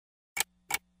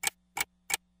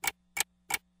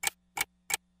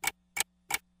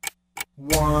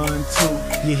1,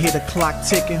 2. You hear the clock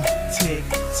ticking. Tick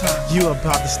tock. You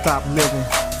about to stop living.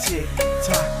 Tick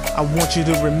tock. I want you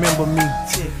to remember me.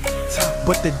 Tick tock.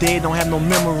 But the dead don't have no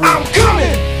memory. I'm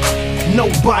coming.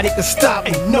 Nobody can stop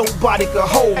me. Nobody can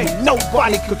hold me.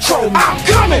 Nobody control me. I'm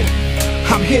coming.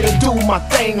 I'm here to do my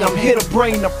thing. I'm here to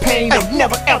bring the pain. I'm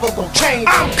never ever gonna change.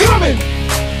 I'm coming.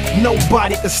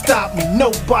 Nobody can stop me.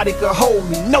 Nobody can hold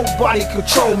me. Nobody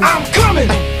control me. I'm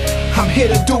coming. I'm here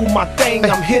to do my thing.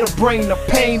 I'm here to bring the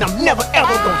pain. I'm never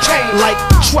ever gonna change. Like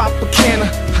Tropicana,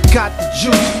 I got the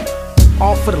juice.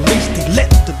 All for the least, they let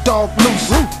the dog loose.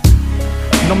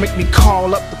 Don't make me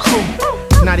call up the crew.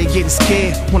 Now they getting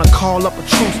scared when I call up a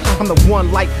truce. I'm the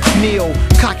one like Neil,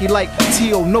 cocky like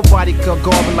Teal. Nobody can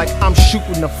guard me like I'm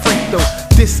shooting a free throw.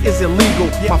 This is illegal,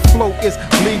 my flow is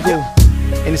legal.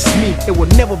 And it's me, it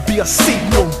will never be a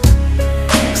sequel.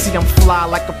 See, I'm fly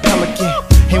like a pelican.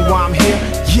 And while I'm here,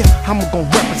 yeah, I'm gonna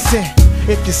represent.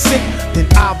 If you're sick, then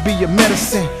I'll be your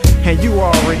medicine. And you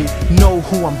already know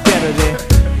who I'm better than.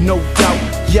 No doubt,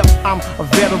 yep, I'm a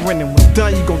veteran. And when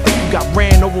done, you gon' think you got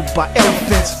ran over by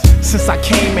elephants. Since I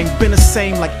came, ain't been the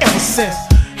same like ever since.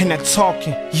 And that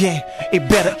talking, yeah, it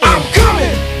better end. I'm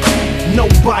coming.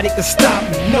 Nobody can stop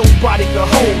me, nobody can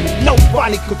hold me,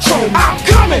 nobody control me. I'm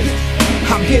coming.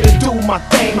 I'm here to do my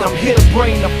thing, I'm here to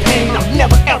bring the pain. I'm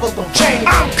never ever gonna change.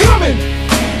 I'm coming.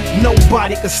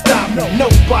 Nobody can stop me,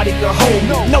 nobody can hold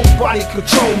me, nobody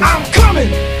control me. I'm coming.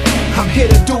 I'm here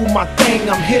to do my thing,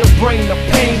 I'm here to bring the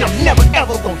pain. I'm never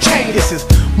ever gonna change. This is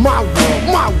my world,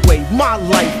 my way, my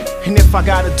life. And if I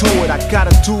gotta do it, I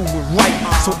gotta do it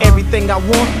right. So everything I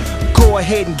want, go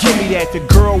ahead and give me that. If your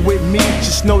girl with me,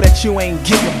 just know that you ain't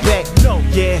getting it back. No,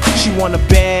 yeah, she want a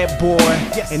bad boy,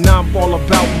 and I'm all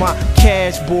about my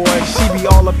cash, boy. She be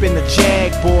all up in the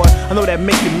jag, boy. I know that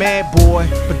make you mad, boy,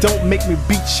 but don't make me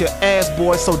beat your ass,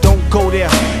 boy. So don't go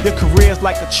there. Your career's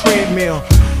like a treadmill.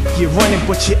 You're running,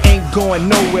 but you ain't going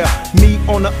nowhere. Me,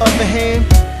 on the other hand,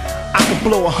 I can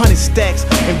blow 100 stacks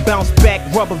and bounce back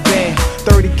rubber band.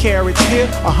 30 carats here,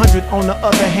 100 on the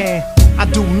other hand. I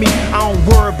do me, I don't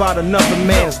worry about another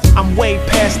man's. I'm way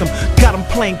past them, got them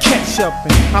playing catch up.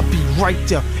 And I'll be right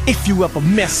there if you ever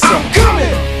mess up. I'm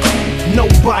coming.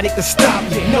 Nobody can stop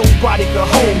me, nobody can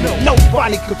hold me,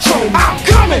 nobody control me. I'm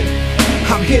coming.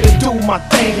 I'm here to do my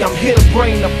thing, I'm here to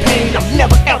bring the pain. I'm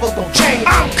never ever gonna change.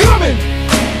 I'm coming.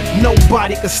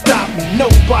 Nobody can stop me,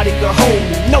 nobody can hold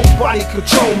me, nobody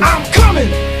control me. I'm coming.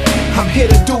 I'm here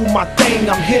to do my thing,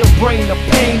 I'm here to bring the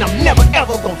pain. I'm never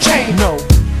ever gonna change. No,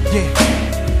 yeah,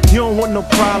 you don't want no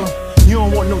problem, you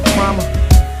don't want no drama.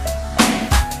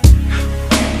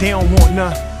 They don't want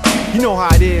none, you know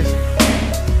how it is.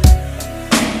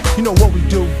 You know what we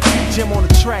do, Jim on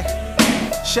the track,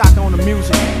 Shaka on the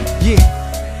music, yeah.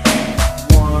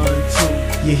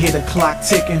 1, 2, you hear the clock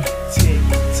ticking. Tick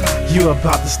tock. You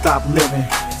about to stop living.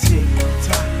 Tick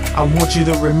tock. I want you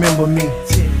to remember me.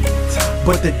 Tick tock.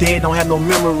 But the dead don't have no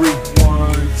memory.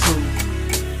 1, 2.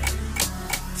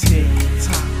 Tick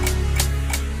tock.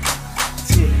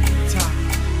 Tick tock.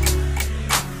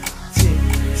 Tick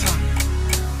tock.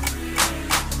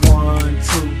 1,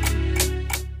 2.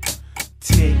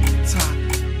 Tick tock.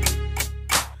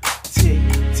 Tick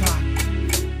tock.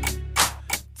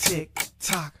 Tick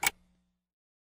tock.